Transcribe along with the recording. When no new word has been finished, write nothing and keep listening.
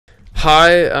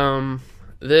Hi,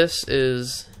 this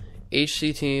is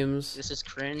HCTEAMS. This is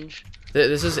cringe.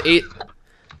 This is 8.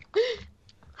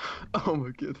 Oh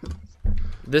my goodness.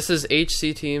 This is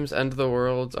HCTEAMS End of the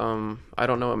World. I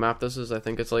don't know what map this is. I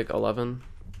think it's like 11.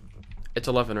 It's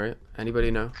 11, right?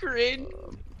 Anybody know? Cringe.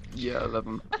 Yeah,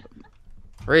 11.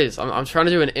 Raise, I'm trying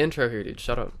to do an intro here, dude.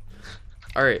 Shut up.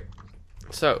 Alright.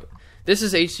 So, this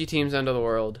is HCTEAMS End of the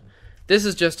World. This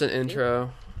is just an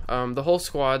intro. The whole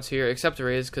squad's here, except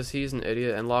Raze, because he's an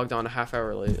idiot and logged on a half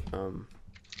hour late.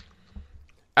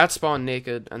 At spawn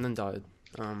naked, and then died.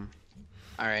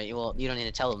 Alright, well, you don't need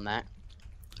to tell them that.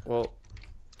 Well,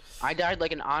 I died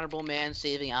like an honorable man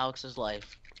saving Alex's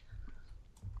life.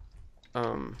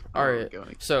 alright.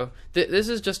 So, this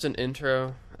is just an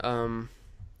intro.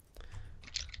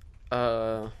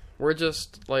 We're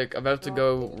just, like, about to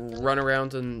go run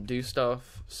around and do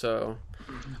stuff, so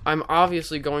I'm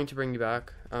obviously going to bring you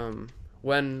back,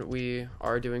 when we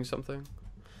are doing something.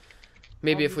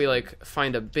 Maybe if we, like,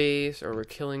 find a base, or we're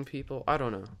killing people, I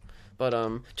don't know. But,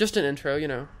 just an intro, you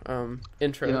know,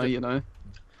 intro. You know.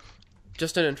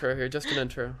 Just an intro here, just an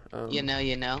intro. You know.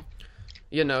 You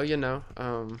know.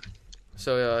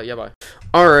 So, yeah, bye.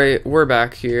 Alright, we're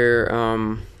back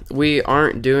here. We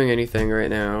aren't doing anything right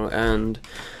now, and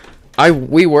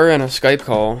we were in a Skype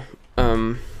call,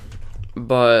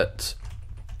 but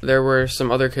there were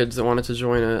some other kids that wanted to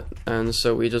join it, and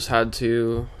so we just had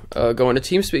to go into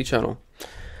TeamSpeak channel.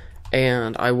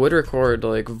 And I would record,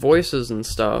 like, voices and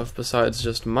stuff besides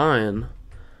just mine,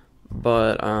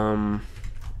 but,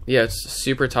 yeah, it's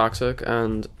super toxic,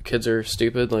 and kids are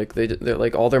stupid. Like, they're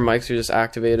like, all their mics are just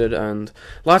activated, and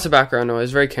lots of background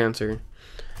noise, very cancer.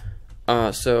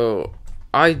 So,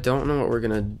 I don't know what we're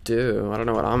gonna do. I don't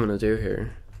know what I'm gonna do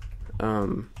here.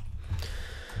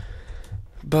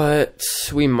 But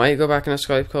we might go back in a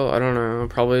Skype call. I don't know.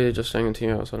 Probably just staying in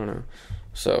Team House. I don't know.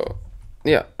 So,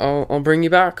 yeah, I'll bring you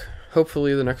back.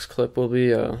 Hopefully, the next clip will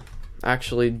be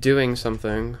actually doing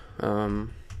something.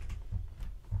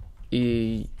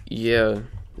 Yeah.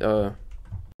 Two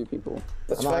people.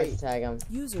 I'm about to tag him.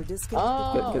 User disconnected.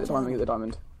 Oh! Get the diamond, get the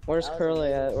diamond. Where's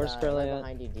Curly at? Where's Curly at?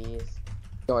 Behind you, D's.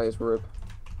 Guys, rip.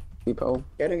 People.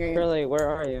 Curly, where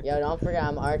are you? Yo, don't forget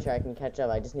I'm Archer. I can catch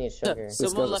up. I just need sugar.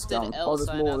 Someone left an L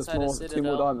sign outside of Citadel. 2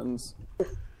 more diamonds.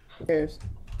 Who cares?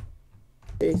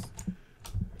 Peace.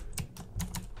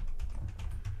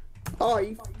 Oh,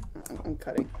 I'm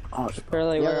cutting. Oh,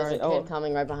 Curly, where are you? There's a kid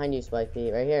coming right behind you, Spike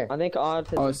P. Right here. I think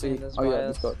Odd is I see. Oh yeah,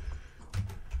 this guy.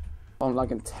 I'm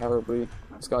lagging terribly.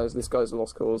 This guy's a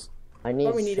lost cause. I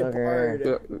need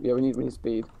sugar. Yeah, we need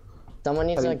speed. Someone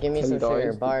needs to give me some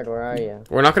sugar. Bard, where are you?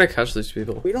 We're not gonna catch these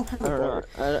people. We don't have a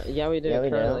Bard. Yeah, we do. Yeah,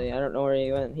 Curly. I don't know where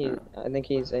he went. I think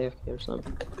he's AFK or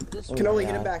something. Can only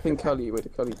get him back. I think Kelly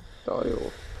died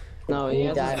or... No, he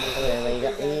died.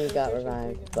 He got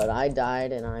revived. But I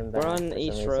died and I'm back. We're on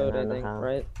East Road, I think,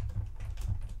 right?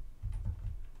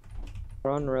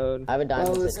 We're on road. I have a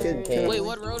diamond. Wait,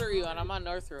 what road are you on? I'm on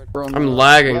North Road. I'm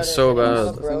lagging so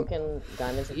bad. Broken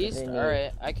diamonds. East?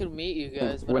 Alright, I could meet you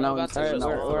guys, but we're I'm about to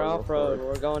we're off road.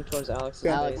 We're going towards Alex.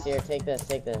 Alex, here, take this.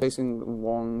 Facing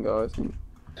one guy, I think.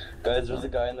 Guys, there's a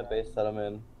guy in the base that I'm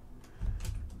in.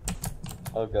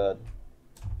 Oh god.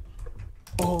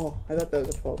 Oh, I thought that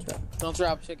was a fall trap. Don't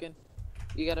drop, chicken.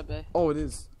 You gotta bay. Oh, it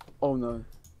is. Oh no.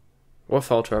 What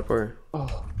fall trap were?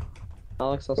 Oh.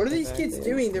 Alex, what are these kids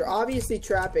doing? They're obviously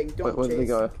trapping. Don't where chase. did they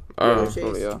go? Oh,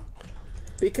 chase. Yeah.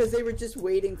 Because they were just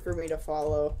waiting for me to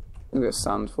follow. Look at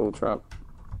sand full trap.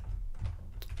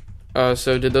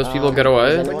 So did those people get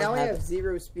away? But now I have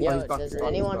 0 speed. Yo, does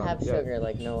anyone have sugar?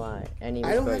 Like, no lie. I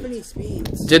don't have any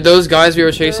speeds. Did those guys we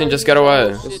were chasing just get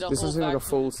away? This isn't like a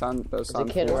full sand. There's a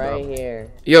kid right here.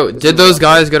 Yo, did those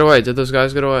guys get away?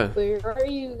 Where are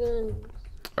you then?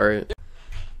 Alright.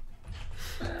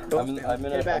 I'm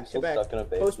still stuck in a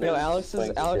base. No, Alex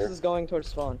is going towards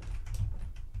spawn.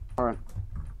 Alright.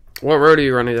 What road are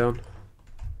you running down?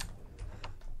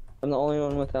 I'm the only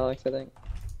one with Alex, I think.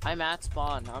 I'm at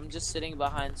spawn. I'm just sitting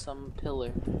behind some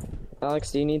pillar.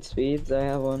 Alex, do you need speeds? I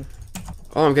have one.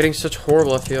 Oh, I'm getting such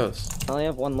horrible FPS. I only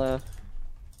have one left.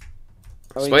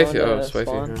 Spicy, yeah.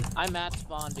 I'm at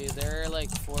spawn, dude. There are like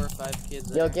 4 or 5 kids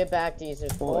there. Yo, get back, these.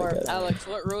 There's 4. Alex,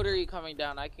 what road are you coming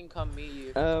down? I can come meet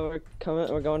you. We're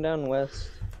going down west.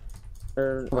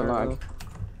 Alex,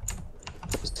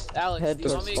 do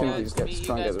you want me to meet you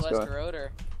guys west road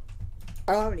or?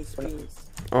 I don't have any speeds.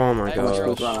 Oh my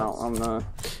god. I'm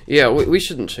Yeah, we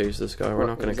shouldn't chase this guy. We're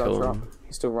not gonna kill him.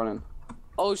 He's still running.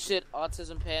 Oh shit,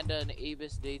 Autism Panda and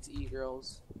Abus dates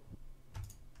e-girls.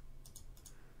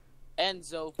 And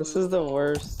Zopu. This is the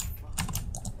worst.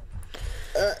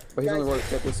 But he's on the road.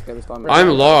 Get this time. I'm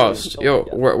lost. Yo,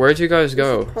 where'd you guys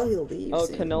go? Probably leave. Oh,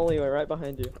 soon. cannoli, we're right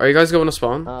behind you. Are you guys going to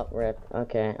spawn? Oh, rip.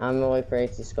 Okay, I'm gonna wait for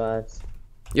 80 squads.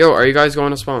 Yo, are you guys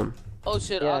going to spawn? Oh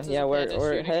shit! Yeah, Autism yeah, Panda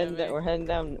we're shooting at me. heading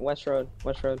down West Road.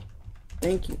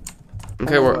 Thank you.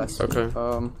 Okay, we're okay.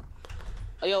 Oh,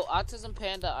 yo, Autism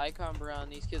Panda, Icon Brown.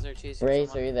 These kids are chasing. Race,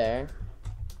 someone. are you there?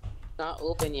 Not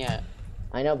open yet.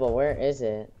 I know, but where is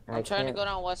it? I'm trying to go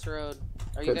down West Road.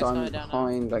 Are you Get guys down going down now?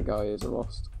 behind that guy is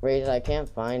lost. Race, I can't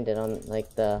find it on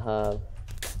like the hub.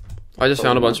 I just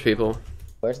found a bunch of people.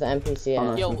 Where's the NPC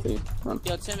Oh, at? Yo. Timothy, run.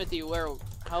 Yo, Timothy,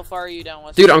 how far are you down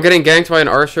West Dude, Road? I'm getting ganked by an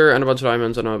archer and a bunch of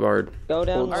diamonds and a bard. Go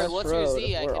down Alright, West what's your Road.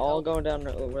 Z? I We're can all help. going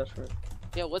down West Road.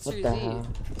 Yeah, what's What your the Z? hell?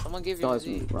 Someone give you a Guys,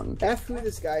 Z. run. F who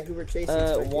this guy who we're chasing.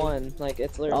 Spike. 1. Like,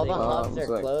 it's All literally... the hubs it's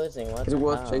are like- closing. What Is the it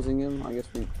worth hell? chasing him? I guess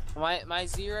we. My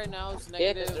Z right now is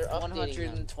Yeah, 'cause negative they're updating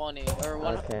 120 or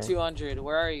Okay. 200.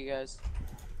 Where are you guys?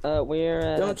 we're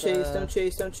at... Don't chase, don't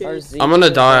chase, don't our chase. Z I'm gonna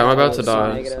die, I'm about to is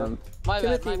die. negative. My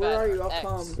bad, Timothy, my where bad. are you? I'll X.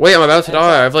 come. Wait, I'm about to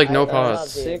die. I have like no I-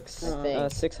 pods. dude.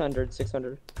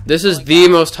 600. This is the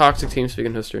most toxic TeamSpeak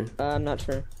in history. I'm not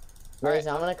sure. Race,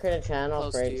 I'm gonna create a channel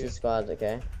Close for to 80 you. squads,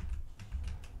 okay?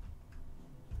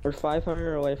 We're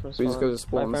 500 away from We spawn. just go to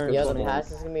spawn, let's go to 500 Yo, the spawn.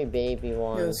 pass is gonna be baby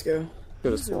one. Yeah, let's go. Go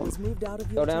to spawn.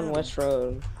 Go down West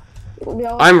Road.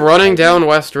 I'm running down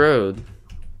West Road.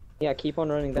 Yeah, keep on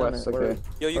running down West, it. We're- okay.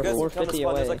 Yo, you guys We're can come to 50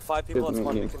 spawn. There's away. like 5 people on Good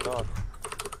spawn. meeting. We can talk.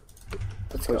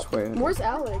 Let's go this way. Where's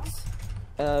Alex?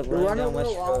 We're running running a down West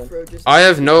little Road. off road. Just I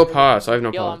have no pots. I have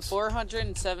no Yo, I'm pots.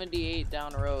 478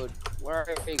 down the road. Where are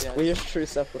you guys? We just true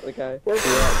stuff with the guy. We're We're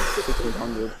at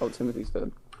 1600. Oh, Timothy's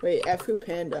dead. Wait, F who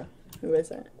Panda? Who is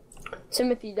that?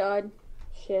 Timothy died.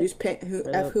 Shit. Who's who?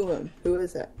 F who him? Who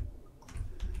is that?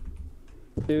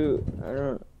 Dude, I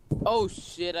don't... Oh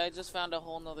shit! I just found a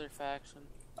whole nother faction.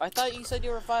 I thought you said you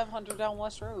were 500 down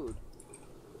West Road.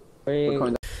 Where We're you...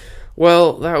 coming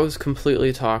Well, that was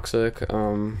completely toxic.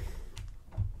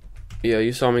 Yeah,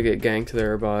 you saw me get ganked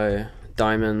there by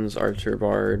Diamonds, Archer,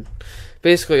 Bard.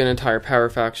 Basically an entire power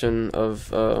faction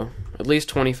of at least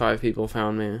 25 people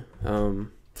found me.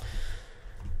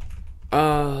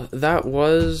 That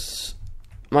was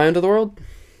my end of the world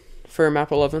for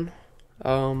map 11.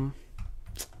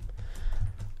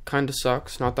 Kinda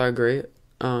sucks, not that great.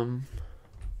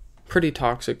 Pretty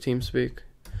toxic TeamSpeak,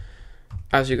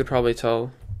 as you could probably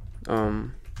tell.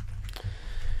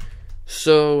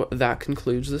 So that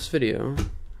concludes this video.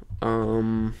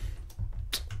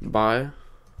 Bye.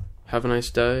 Have a nice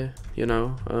day, you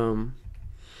know.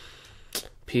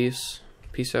 Peace.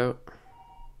 Peace out.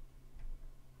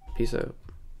 Peace out.